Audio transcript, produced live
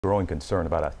Growing concern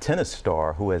about a tennis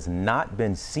star who has not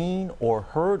been seen or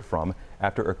heard from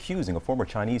after accusing a former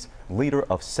Chinese leader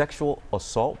of sexual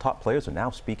assault. Top players are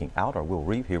now speaking out. Our Will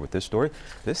Reeve here with this story.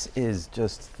 This is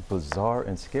just bizarre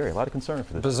and scary. A lot of concern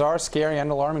for this. Bizarre, scary,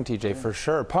 and alarming, TJ, for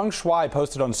sure. Peng Shuai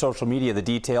posted on social media the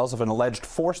details of an alleged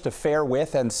forced affair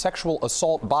with and sexual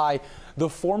assault by the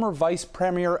former vice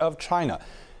premier of China.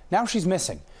 Now she's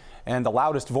missing, and the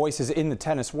loudest voices in the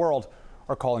tennis world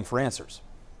are calling for answers.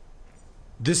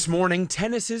 This morning,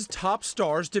 tennis's top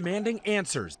stars demanding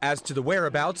answers as to the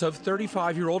whereabouts of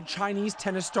 35-year-old Chinese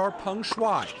tennis star Peng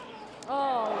Shuai.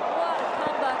 Oh, what a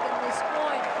comeback at this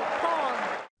point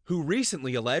for Peng. Who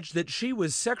recently alleged that she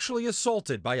was sexually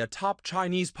assaulted by a top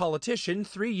Chinese politician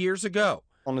 3 years ago.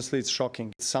 Honestly, it's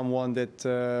shocking. It's someone that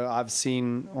I've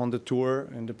seen on the tour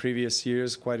in the previous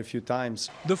years quite a few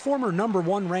times. The former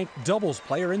 #1 ranked doubles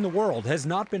player in the world has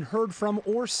not been heard from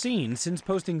or seen since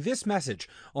posting this message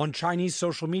on Chinese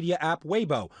social media app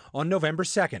Weibo on November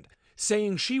 2nd,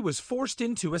 saying she was forced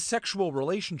into a sexual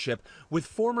relationship with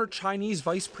former Chinese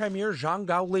Vice Premier Zhang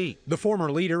Gaoli. The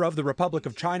former leader of the Republic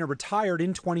of China retired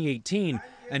in 2018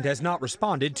 and has not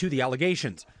responded to the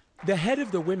allegations. The head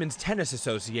of the Women's Tennis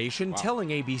Association telling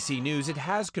ABC News it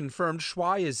has confirmed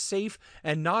Shuai is safe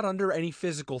and not under any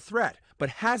physical threat, but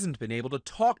hasn't been able to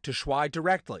talk to Shuai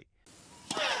directly.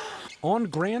 On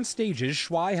grand stages,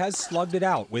 Shuai has slugged it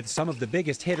out with some of the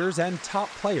biggest hitters and top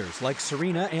players like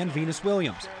Serena and Venus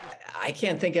Williams. I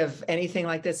can't think of anything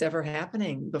like this ever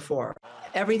happening before.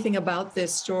 Everything about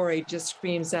this story just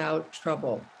screams out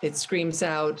trouble. It screams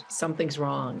out something's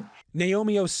wrong.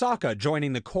 Naomi Osaka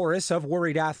joining the chorus of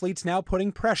worried athletes now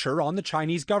putting pressure on the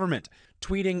Chinese government,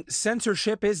 tweeting,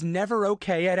 "Censorship is never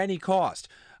okay at any cost.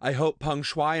 I hope Peng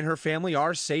Shuai and her family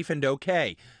are safe and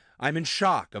okay. I'm in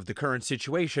shock of the current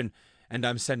situation, and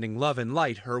I'm sending love and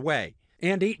light her way."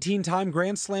 And 18-time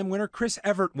Grand Slam winner Chris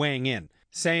Evert weighing in,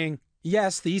 saying,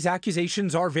 "Yes, these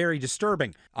accusations are very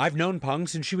disturbing. I've known Peng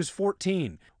since she was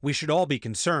 14. We should all be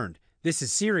concerned. This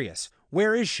is serious.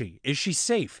 Where is she? Is she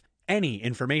safe? Any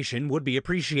information would be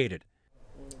appreciated."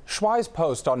 Shuai's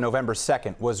post on November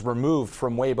 2nd was removed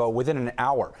from Weibo within an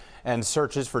hour, and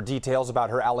searches for details about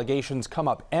her allegations come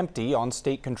up empty on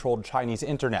state-controlled Chinese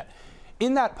internet.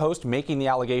 In that post making the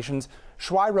allegations,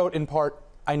 Shuai wrote in part,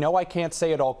 "I know I can't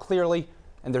say it all clearly,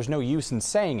 and there's no use in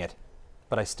saying it,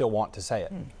 but I still want to say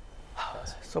it."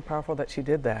 So powerful that she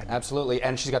did that. Absolutely,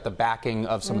 and she's got the backing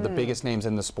of some of the biggest names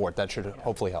in the sport. That should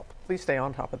hopefully help. Please stay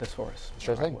on top of this for us.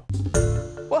 Sure thing.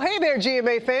 Well, hey there,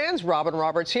 GMA fans. Robin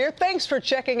Roberts here. Thanks for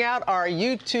checking out our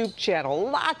YouTube channel.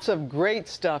 Lots of great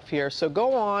stuff here. So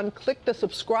go on, click the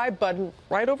subscribe button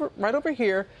right over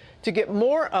here to get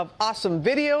more of awesome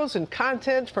videos and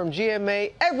content from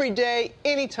GMA every day,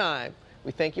 anytime.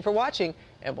 We thank you for watching,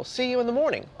 and we'll see you in the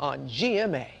morning on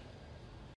GMA.